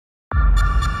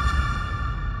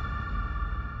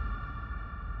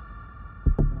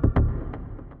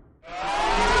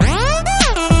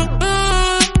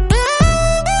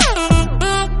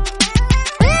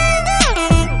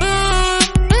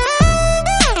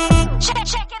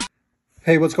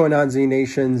Hey, what's going on, Z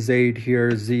Nation? Zaid here,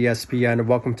 ZSPN, and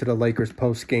welcome to the Lakers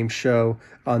post-game show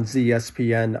on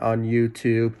ZSPN on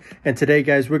YouTube. And today,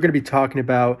 guys, we're going to be talking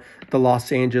about the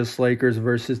Los Angeles Lakers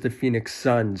versus the Phoenix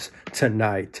Suns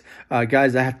tonight.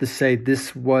 Guys, I have to say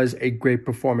this was a great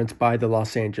performance by the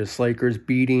Los Angeles Lakers,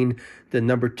 beating the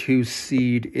number 2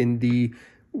 seed in the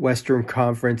Western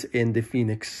Conference in the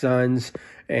Phoenix Suns.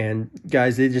 And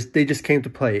guys, they just came to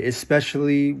play,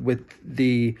 especially with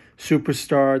the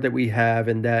superstar that we have,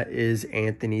 and that is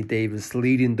Anthony Davis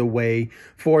leading the way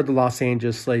for the Los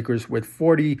Angeles Lakers with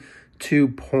 42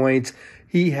 points.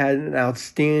 He had an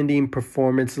outstanding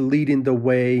performance leading the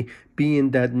way,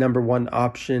 being that number 1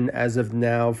 option as of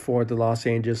now for the Los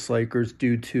Angeles Lakers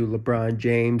due to LeBron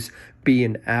James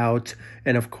being out.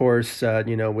 And of course,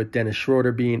 with Dennis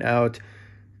Schroeder being out,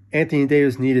 Anthony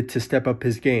Davis needed to step up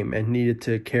his game and needed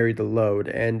to carry the load,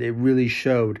 and it really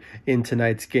showed in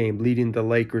tonight's game, leading the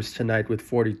Lakers tonight with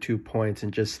 42 points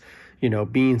and just,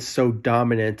 being so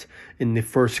dominant in the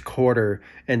first quarter.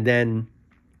 And then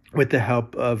with the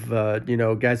help of,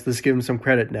 guys, let's give him some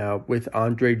credit now with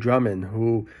Andre Drummond,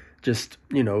 who just,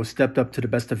 stepped up to the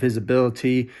best of his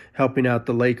ability, helping out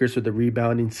the Lakers with the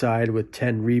rebounding side with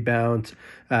 10 rebounds.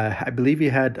 I believe he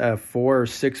had 4 or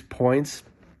 6 points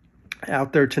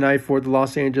out there tonight for the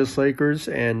Los Angeles Lakers.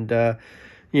 And,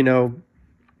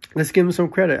 let's give him some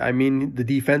credit. I mean,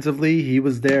 defensively, he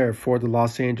was there for the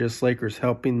Los Angeles Lakers,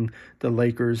 helping the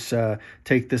Lakers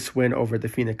take this win over the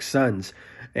Phoenix Suns.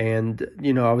 And,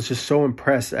 I was just so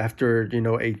impressed after,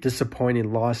 a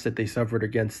disappointing loss that they suffered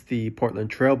against the Portland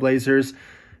Trailblazers.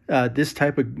 This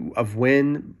type of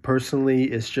win,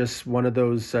 personally, is just one of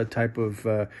those type of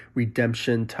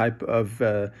redemption type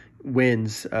of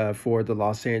wins for the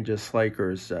Los Angeles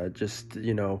Lakers.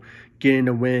 Getting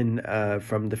a win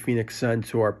from the Phoenix Suns,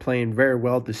 who are playing very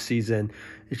well this season,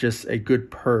 is just a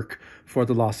good perk for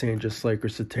the Los Angeles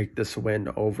Lakers to take this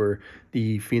win over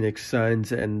the Phoenix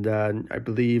Suns. And I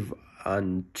believe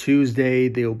on Tuesday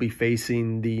they will be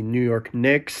facing the New York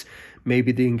Knicks.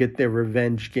 Maybe they can get their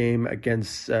revenge game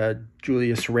against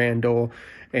Julius Randle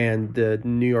and the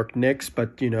New York Knicks,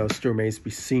 but, still remains to be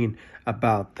seen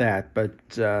about that. But,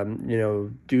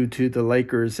 due to the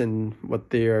Lakers and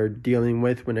what they are dealing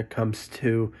with when it comes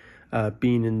to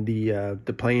being in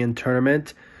the play-in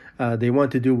tournament, they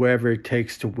want to do whatever it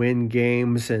takes to win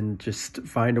games and just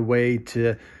find a way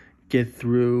to get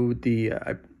through the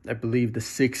I believe the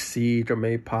 6th seed or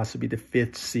maybe possibly the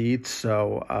 5th seed,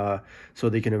 so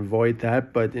they can avoid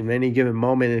that. But in any given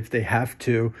moment, if they have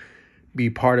to be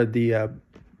part of the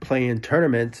play-in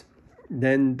tournament,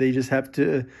 then they just have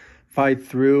to fight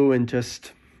through and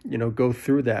just go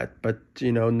through that. But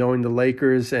knowing the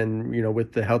Lakers and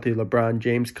with the healthy LeBron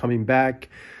James coming back,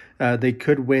 they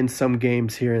could win some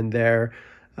games here and there.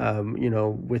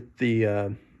 With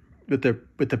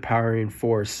the powering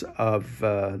force of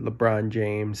LeBron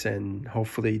James and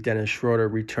hopefully Dennis Schroeder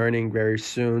returning very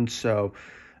soon. So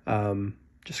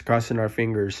just crossing our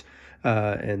fingers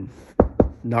and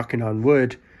knocking on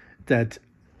wood that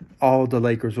all the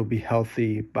Lakers will be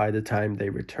healthy by the time they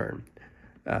return,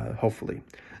 hopefully.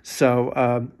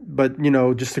 So, but,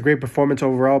 just a great performance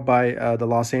overall by the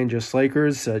Los Angeles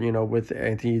Lakers, with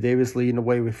Anthony Davis leading the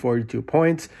way with 42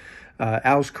 points.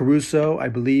 Alex Caruso, I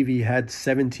believe he had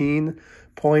 17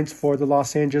 points for the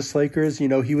Los Angeles Lakers.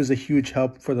 He was a huge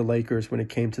help for the Lakers when it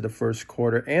came to the first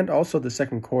quarter and also the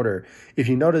second quarter. If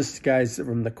you notice, guys,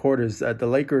 from the quarters, the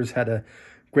Lakers had a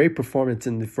great performance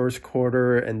in the first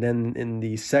quarter, and then in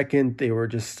the second, they were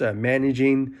just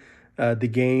managing the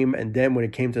game. And then when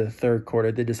it came to the third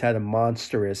quarter, they just had a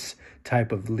monstrous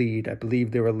type of lead. I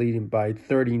believe they were leading by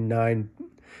 39.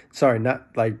 Sorry, not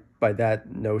like by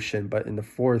that notion, but in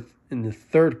the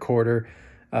third quarter,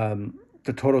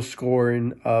 the total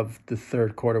scoring of the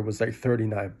third quarter was like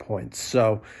 39 points.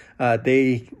 So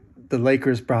the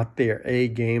Lakers brought their A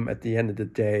game at the end of the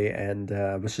day, and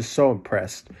was just so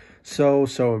impressed. So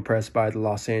impressed by the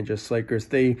Los Angeles Lakers.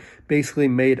 They basically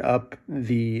made up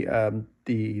the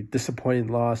disappointing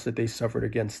loss that they suffered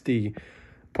against the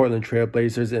Portland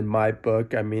Trailblazers in my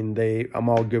book. I mean, I'm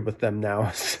all good with them now.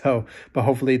 So, but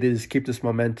hopefully they just keep this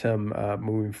momentum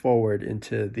moving forward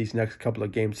into these next couple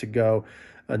of games to go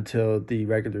until the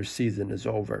regular season is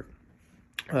over.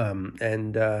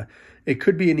 And it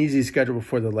could be an easy schedule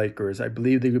for the Lakers. I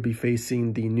believe they could be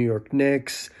facing the New York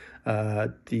Knicks,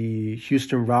 the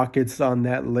Houston Rockets on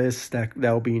that list. That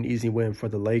will be an easy win for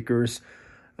the Lakers.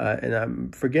 And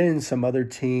I'm forgetting some other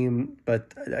team,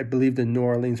 but I believe the New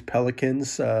Orleans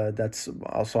Pelicans, that's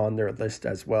also on their list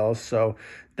as well. So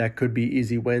that could be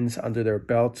easy wins under their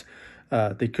belt.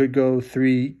 They could go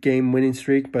 3-game winning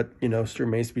streak, but still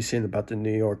remains to be seen about the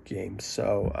New York game.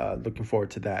 So looking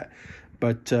forward to that.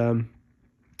 But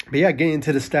yeah, getting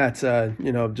into the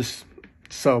stats, just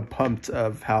so pumped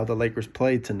of how the Lakers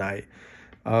played tonight.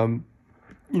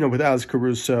 With Alex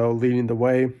Caruso leading the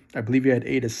way, I believe he had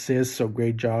 8 assists, so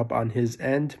great job on his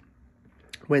end.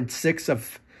 Went 6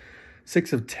 of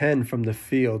 10 from the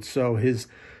field, so his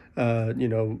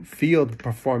field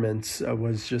performance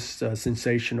was just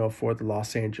sensational for the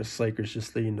Los Angeles Lakers,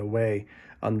 just leading the way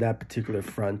on that particular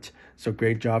front. So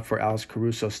great job for Alex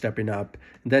Caruso stepping up.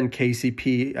 And then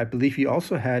KCP, I believe he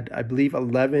also had,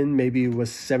 11, maybe it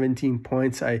was 17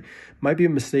 points. I might be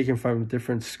mistaken from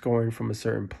different scoring from a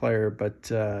certain player,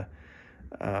 but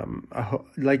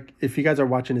if you guys are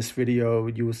watching this video,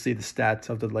 you will see the stats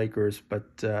of the Lakers.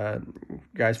 But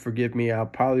guys, forgive me. I'll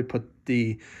probably put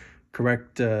the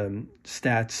correct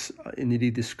stats in the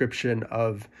description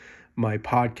of my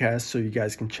podcast so you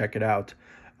guys can check it out.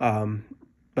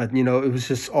 But it was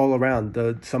just all around.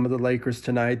 Some of the Lakers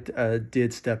tonight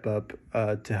did step up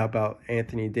to help out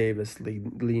Anthony Davis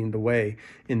leading the way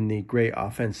in the great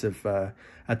offensive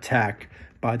attack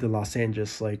by the Los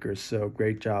Angeles Lakers. So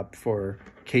great job for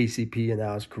KCP and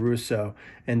Alex Caruso.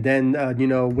 And then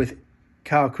with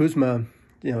Kyle Kuzma,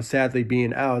 sadly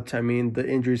being out, the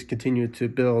injuries continue to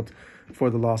build for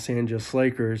the Los Angeles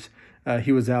Lakers.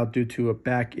 He was out due to a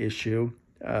back issue.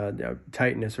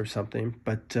 Tightness or something,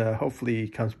 but hopefully he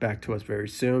comes back to us very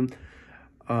soon.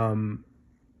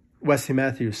 Wesley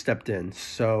Matthews stepped in,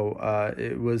 so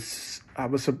it was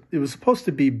supposed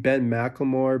to be Ben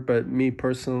McLemore, but me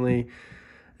personally,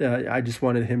 I just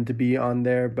wanted him to be on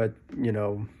there. But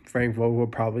Frank Vogel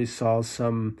probably saw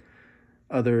some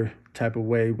other type of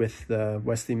way with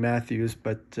Wesley Matthews,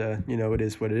 but it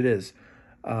is what it is.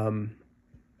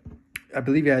 I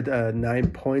believe he had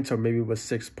 9 points, or maybe it was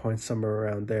 6 points, somewhere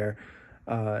around there.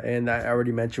 And I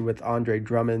already mentioned with Andre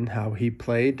Drummond how he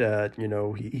played.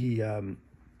 He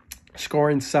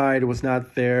scoring side was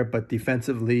not there, but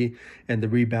defensively and the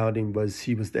rebounding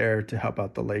he was there to help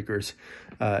out the Lakers,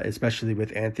 especially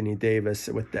with Anthony Davis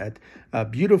with that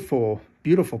beautiful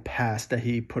pass that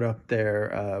he put up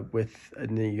there I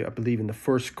believe in the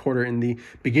first quarter, in the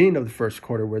beginning of the first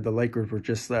quarter, where the Lakers were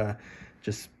just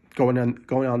going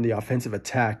on the offensive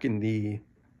attack in the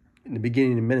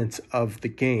beginning minutes of the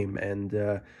game, and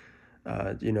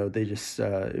they just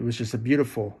it was just a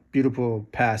beautiful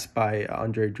pass by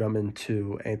Andre Drummond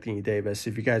to Anthony Davis.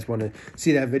 If you guys want to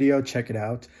see that video, check it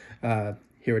out.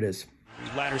 Here it is.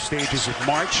 Latter stages of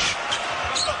March,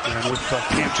 and with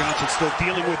Cam Johnson still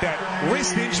dealing with that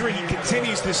wrist injury, he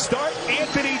continues to start.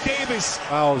 Anthony Davis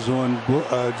fouls on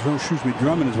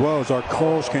Drummond, as well as our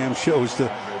calls cam shows the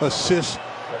assist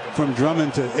from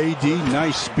Drummond to AD.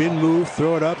 Nice spin move,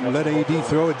 throw it up and let AD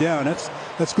throw it down.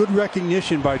 That's good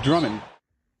recognition by Drummond.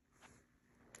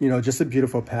 Just a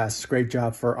beautiful pass. Great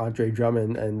job for Andre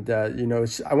Drummond. And,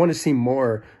 I want to see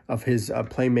more of his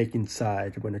playmaking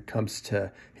side when it comes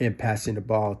to him passing the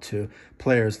ball to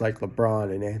players like LeBron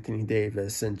and Anthony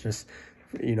Davis. And just,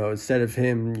 instead of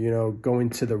him, going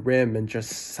to the rim and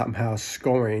just somehow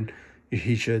scoring,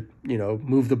 he should,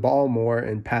 move the ball more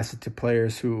and pass it to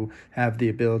players who have the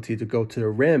ability to go to the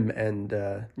rim and,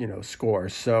 score.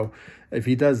 So if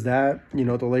he does that,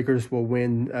 the Lakers will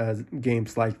win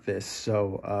games like this.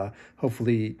 So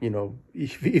hopefully,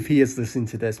 if he is listening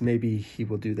to this, maybe he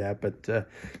will do that. But,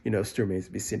 still remains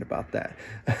to be seen about that.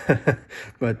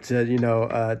 But,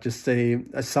 just a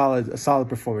solid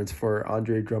performance for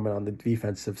Andre Drummond on the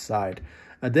defensive side.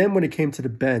 Then when it came to the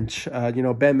bench,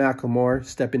 Ben McLemore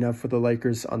stepping up for the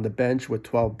Lakers on the bench with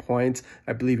 12 points.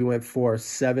 I believe he went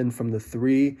 4-7 from the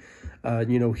 3.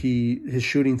 His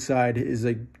shooting side is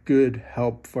a good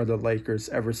help for the Lakers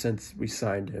ever since we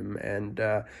signed him. And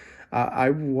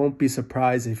I won't be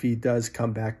surprised if he does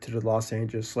come back to the Los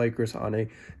Angeles Lakers on a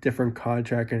different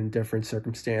contract and in different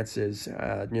circumstances.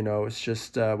 It's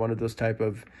just one of those type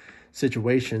of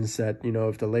situations that,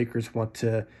 if the Lakers want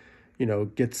to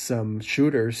get some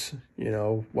shooters,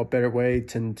 what better way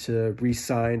to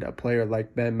re-sign a player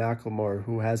like Ben McLemore,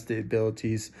 who has the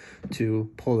abilities to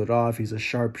pull it off. He's a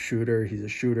sharp shooter. He's a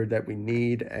shooter that we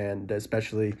need, and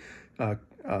especially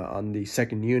on the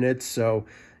second unit. So,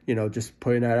 just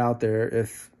putting that out there,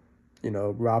 if,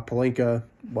 Rob Pelinka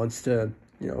wants to,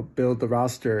 build the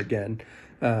roster again,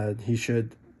 he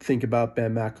should think about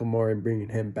Ben McLemore and bringing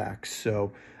him back.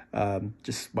 So,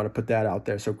 just want to put that out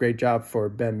there. So great job for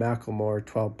Ben McLemore,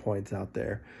 12 points out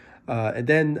there. And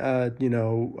then,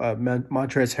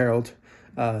 Montrezl Harrell,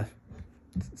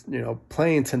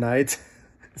 playing tonight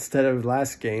instead of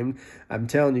last game. I'm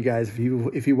telling you guys,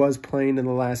 if he was playing in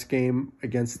the last game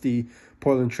against the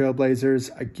Portland Trailblazers,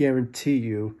 I guarantee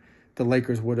you the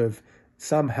Lakers would have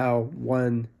somehow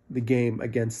won the game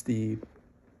against the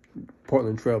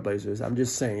Portland Trailblazers. I'm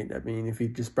just saying. I mean, if he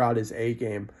just brought his A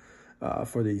game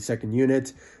for the second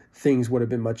unit, things would have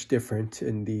been much different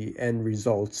in the end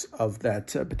results of that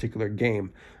particular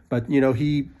game. But,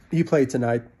 he played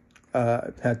tonight,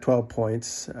 had 12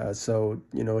 points. So,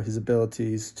 his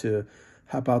abilities to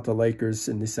help out the Lakers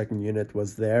in the second unit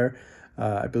was there.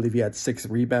 I believe he had 6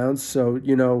 rebounds. So,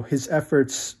 his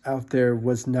efforts out there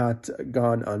was not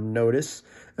gone unnoticed.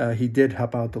 He did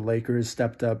help out the Lakers,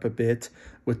 stepped up a bit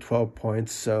with 12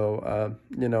 points. So,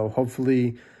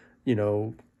 hopefully,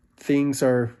 things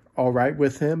are all right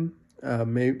with him.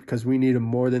 Maybe because we need him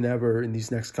more than ever in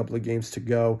these next couple of games to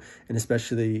go. And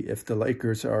especially if the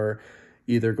Lakers are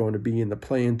either going to be in the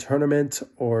play-in tournament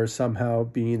or somehow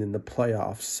being in the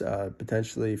playoffs,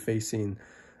 potentially facing,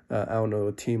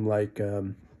 a team like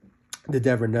the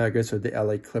Denver Nuggets or the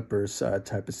LA Clippers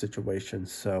type of situation.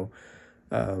 So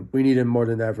we need him more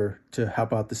than ever to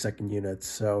help out the second unit.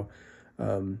 So,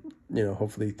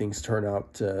 hopefully things turn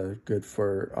out good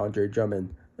for Andre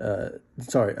Drummond.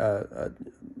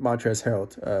 Montrezl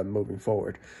Harrell moving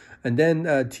forward. And then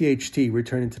THT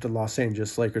returning to the Los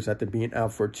Angeles Lakers after being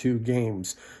out for 2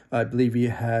 games. I believe he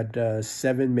had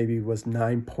 7, maybe it was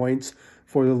 9 points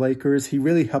for the Lakers. He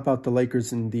really helped out the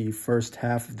Lakers in the first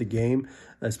half of the game,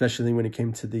 especially when it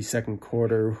came to the second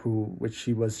quarter, which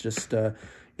he was just,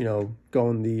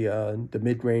 going the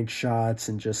mid-range shots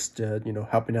and just,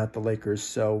 helping out the Lakers.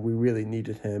 So we really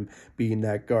needed him being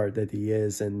that guard that he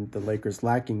is, and the Lakers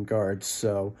lacking guards.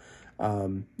 So,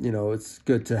 it's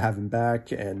good to have him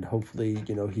back, and hopefully,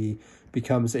 he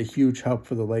becomes a huge help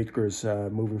for the Lakers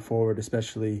moving forward,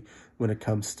 especially when it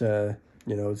comes to,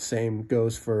 same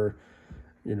goes for,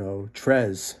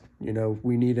 Trez.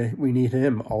 We need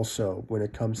him also when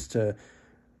it comes to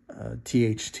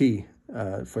THT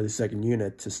for the second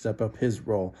unit to step up his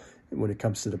role when it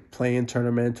comes to the play-in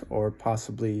tournament or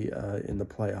possibly in the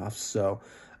playoffs. So,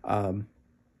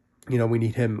 we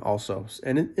need him also.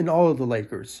 And in all of the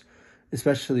Lakers,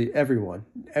 especially everyone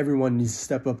needs to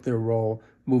step up their role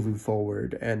moving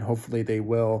forward, and hopefully they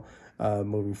will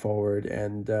moving forward.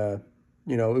 And,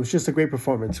 it was just a great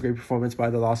performance by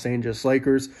the Los Angeles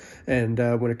Lakers. And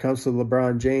when it comes to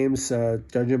LeBron James,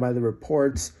 judging by the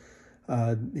reports,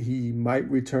 he might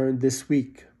return this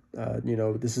week.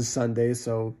 This is Sunday,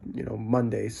 so,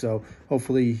 Monday. So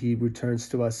hopefully he returns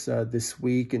to us this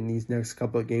week in these next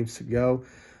couple of games to go,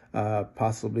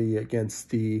 possibly against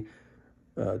the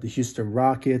Houston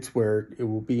Rockets, where it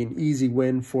will be an easy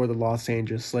win for the Los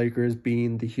Angeles Lakers,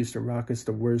 being the Houston Rockets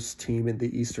the worst team in the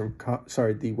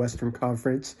the Western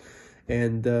Conference,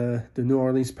 and the New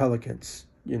Orleans Pelicans.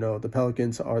 The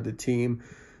Pelicans are the team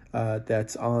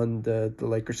that's on the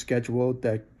Lakers schedule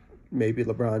that maybe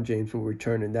LeBron James will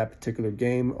return in that particular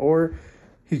game, or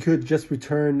he could just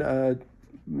return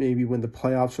maybe when the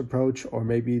playoffs approach, or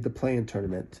maybe the play-in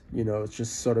tournament. It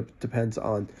just sort of depends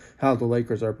on how the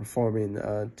Lakers are performing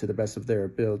to the best of their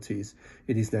abilities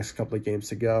in these next couple of games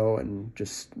to go, and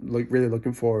just really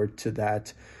looking forward to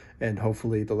that. And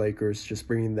hopefully the Lakers just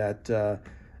bringing that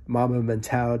Mamba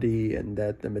mentality and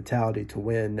the mentality to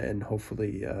win, and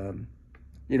hopefully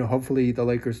hopefully the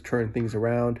Lakers turn things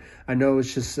around. I know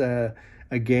it's just a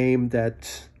game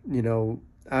that,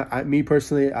 me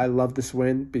personally, I love this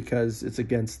win because it's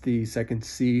against the second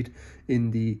seed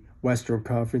in the Western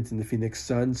Conference in the Phoenix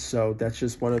Suns. So that's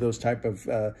just one of those type of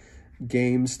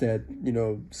games that,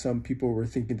 some people were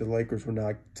thinking the Lakers would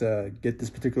not get this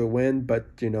particular win,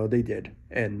 but, they did.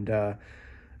 And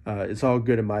it's all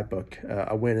good in my book.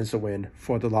 A win is a win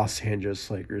for the Los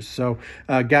Angeles Lakers. So,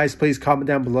 guys, please comment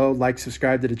down below, like,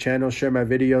 subscribe to the channel, share my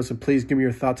videos, and please give me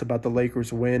your thoughts about the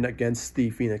Lakers win against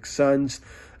the Phoenix Suns.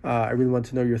 I really want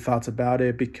to know your thoughts about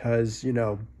it because,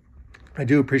 I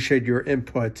do appreciate your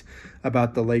input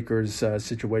about the Lakers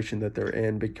situation that they're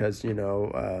in because,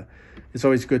 it's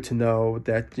always good to know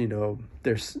that,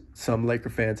 there's some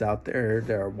Laker fans out there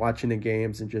that are watching the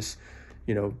games and just,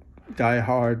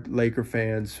 diehard Laker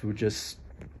fans who just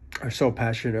are so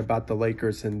passionate about the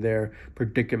Lakers and their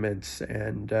predicaments.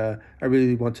 And I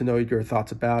really want to know your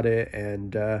thoughts about it.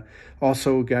 And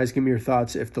also, guys, give me your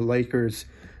thoughts if the Lakers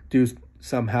do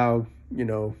somehow,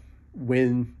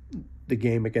 win the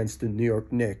game against the New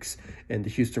York Knicks and the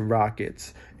Houston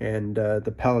Rockets and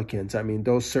the Pelicans. I mean,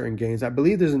 those certain games. I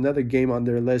believe there's another game on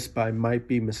their list, but I might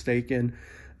be mistaken.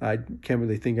 I can't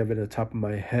really think of it at the top of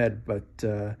my head, but,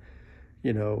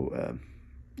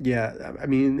 yeah, I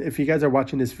mean, if you guys are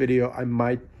watching this video, I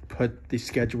might put the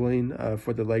scheduling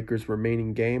for the Lakers'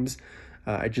 remaining games.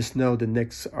 I just know the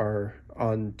Knicks are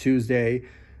on Tuesday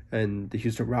and the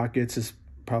Houston Rockets is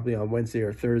probably on Wednesday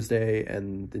or Thursday,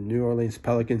 and the New Orleans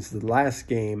Pelicans, the last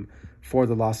game for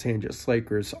the Los Angeles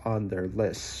Lakers on their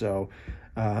list. So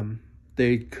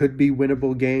they could be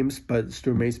winnable games, but it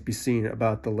still remains to be seen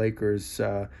about the Lakers'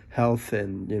 health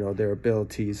and, their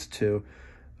abilities to,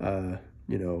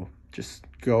 just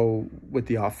go with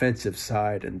the offensive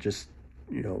side and just,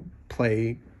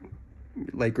 play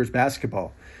Lakers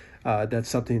basketball. That's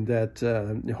something that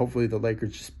hopefully the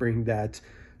Lakers just bring that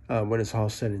when it's all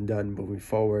said and done moving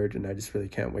forward, and I just really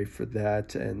can't wait for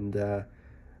that. And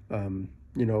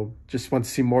just want to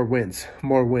see more wins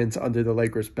under the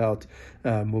Lakers belt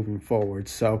moving forward.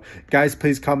 So guys,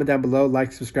 please comment down below,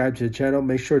 like, subscribe to the channel.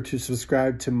 Make sure to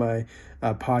subscribe to my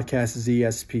podcast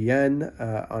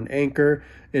ZSPN on Anchor.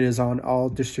 It is on all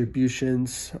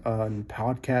distributions on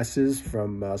podcasts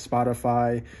from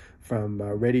Spotify, from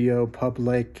Radio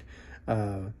Public,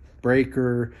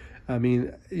 Breaker. I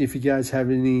mean, if you guys have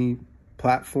any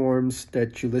platforms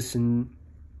that you listen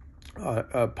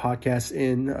podcasts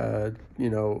in,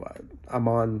 I'm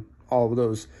on all of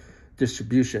those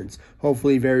distributions.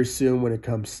 Hopefully very soon when it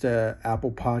comes to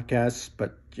Apple Podcasts,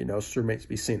 but still remains to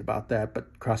be seen about that.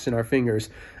 But crossing our fingers,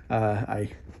 I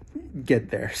get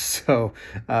there. So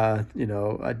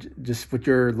just with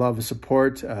your love and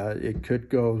support, it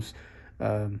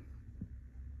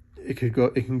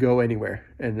can go anywhere,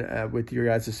 and with your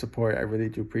guys' support, I really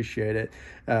do appreciate it.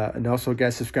 And also,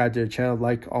 guys, subscribe to the channel,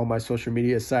 like all my social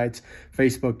media sites,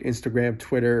 Facebook, Instagram,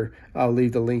 Twitter. I'll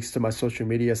leave the links to my social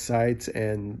media sites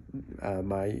and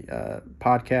my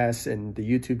podcast and the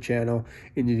YouTube channel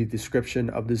in the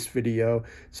description of this video,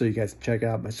 so you guys can check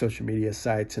out my social media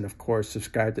sites, and of course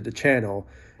subscribe to the channel.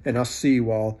 And I'll see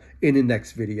you all in the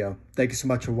next video. Thank you so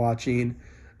much for watching.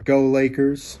 Go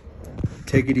Lakers.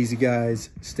 Take it easy,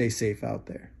 guys. Stay safe out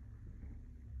there.